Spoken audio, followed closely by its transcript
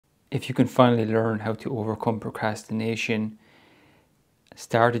if you can finally learn how to overcome procrastination,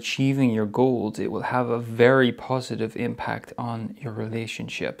 start achieving your goals, it will have a very positive impact on your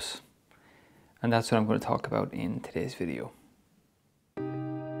relationships. And that's what I'm going to talk about in today's video.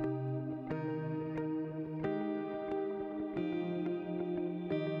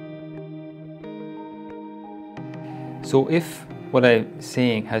 So if what I'm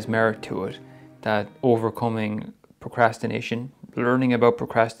saying has merit to it, that overcoming procrastination, learning about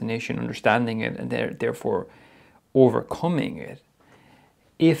procrastination, understanding it, and therefore overcoming it,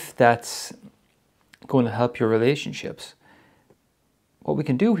 if that's going to help your relationships, what we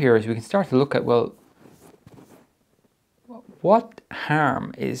can do here is we can start to look at, well, what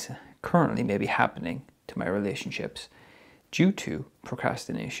harm is currently maybe happening to my relationships due to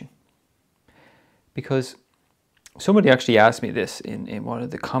procrastination? Because somebody actually asked me this in one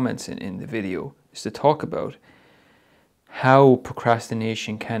of the comments in the video, is to talk about how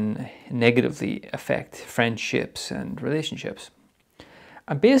procrastination can negatively affect friendships and relationships.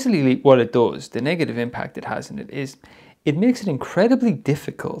 And basically what it does, the negative impact it has in it, is it makes it incredibly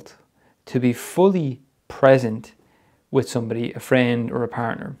difficult to be fully present with somebody, a friend or a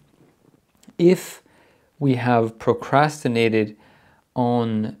partner, if we have procrastinated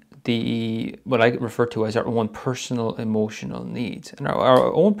on what I refer to as our own personal emotional needs. And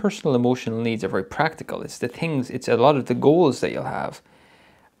our own personal emotional needs are very practical. It's a lot of the goals that you'll have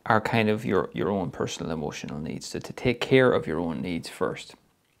are kind of your own personal emotional needs. So to take care of your own needs first.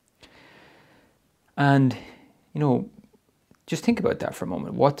 And, just think about that for a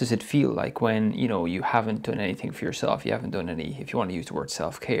moment. What does it feel like when, you haven't done anything for yourself? You haven't done any, if you want to use the word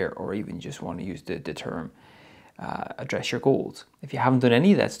self-care, or even just want to use the term address your goals. If you haven't done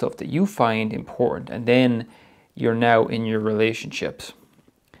any of that stuff that you find important, and then you're now in your relationships,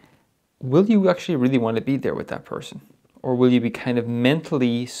 will you actually really want to be there with that person? Or will you be kind of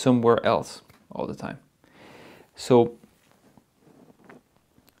mentally somewhere else all the time? So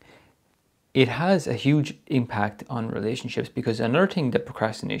it has a huge impact on relationships, because another thing that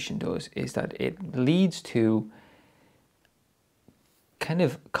procrastination does is that it leads to kind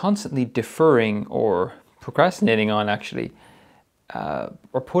of constantly deferring or procrastinating on actually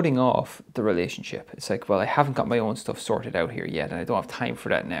or putting off the relationship. It's like, well, I haven't got my own stuff sorted out here yet, and I don't have time for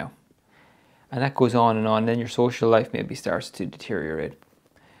that now. And that goes on, and then your social life maybe starts to deteriorate.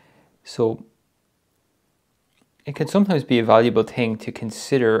 So it can sometimes be a valuable thing to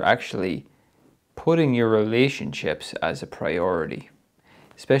consider actually putting your relationships as a priority,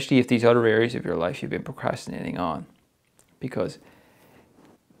 especially if these other areas of your life you've been procrastinating on, because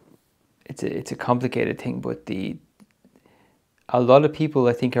it's a complicated thing, but a lot of people,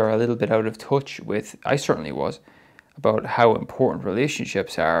 I think, are a little bit out of touch with, I certainly was, about how important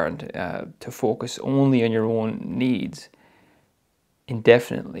relationships are, and to focus only on your own needs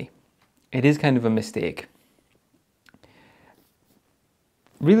indefinitely. It is kind of a mistake.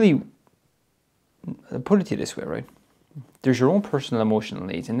 Really, I'll put it to you this way, right? There's your own personal emotional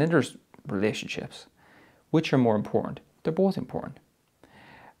needs, and then there's relationships. Which are more important? They're both important.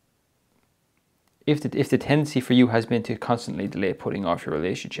 If the tendency for you has been to constantly delay putting off your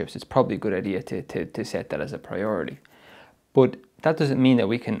relationships, it's probably a good idea to set that as a priority. But that doesn't mean that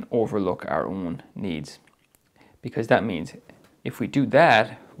we can overlook our own needs, because that means if we do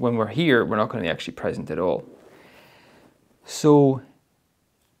that, when we're here, we're not going to be actually present at all. So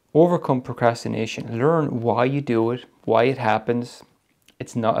overcome procrastination. Learn why you do it, why it happens.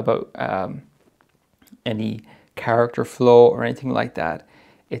 It's not about any character flaw or anything like that.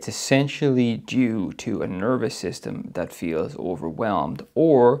 It's essentially due to a nervous system that feels overwhelmed,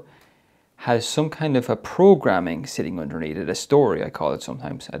 or has some kind of a programming sitting underneath it, a story, I call it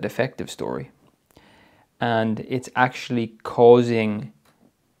sometimes, a defective story. And it's actually causing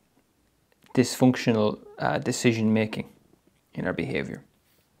dysfunctional decision making in our behavior.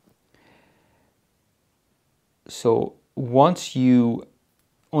 So once you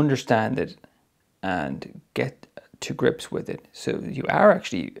understand it and get to grips with it, so you are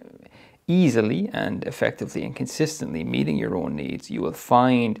actually easily and effectively and consistently meeting your own needs, you will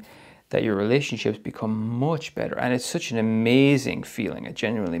find that your relationships become much better. And it's such an amazing feeling, I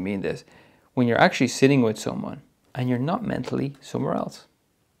genuinely mean this, when you're actually sitting with someone and you're not mentally somewhere else.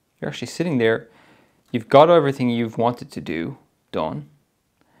 You're actually sitting there, you've got everything you've wanted to do done,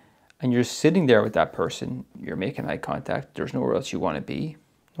 and you're sitting there with that person, you're making eye contact, there's nowhere else you want to be,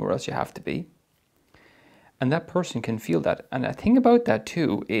 nowhere else you have to be. And that person can feel that. And the thing about that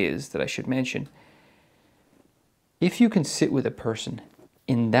too is that I should mention, if you can sit with a person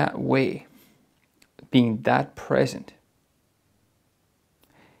in that way, being that present,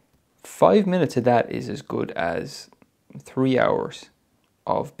 5 minutes of that is as good as 3 hours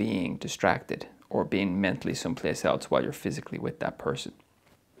of being distracted or being mentally someplace else while you're physically with that person.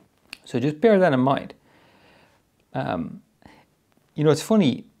 So just bear that in mind. You know, it's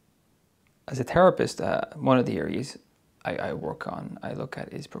funny, as a therapist, one of the areas I work on, I look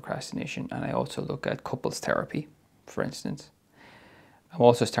at is procrastination, and I also look at couples therapy, for instance. I'm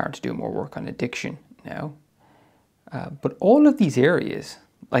also starting to do more work on addiction now. But all of these areas,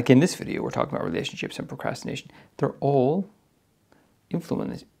 like in this video, we're talking about relationships and procrastination, they're all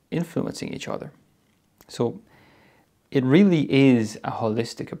influencing each other. So it really is a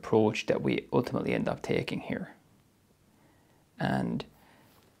holistic approach that we ultimately end up taking here. And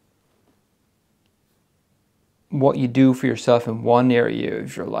what you do for yourself in one area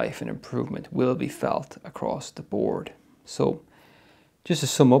of your life and improvement will be felt across the board. So just to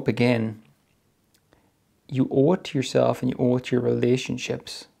sum up again, you owe it to yourself and you owe it to your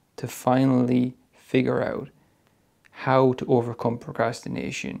relationships to finally figure out how to overcome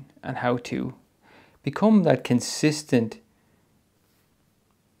procrastination and how to become that consistent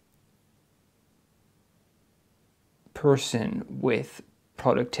person with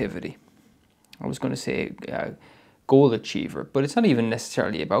productivity. I was going to say goal achiever, but it's not even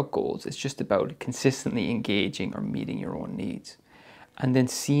necessarily about goals. It's just about consistently engaging or meeting your own needs, and then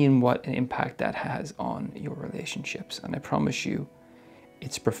seeing what an impact that has on your relationships. And I promise you,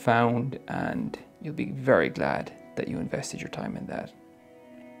 it's profound, and you'll be very glad that you invested your time in that.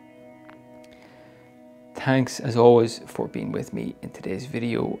 Thanks as always for being with me in today's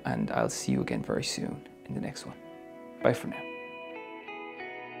video, and I'll see you again very soon in the next one. Bye for now.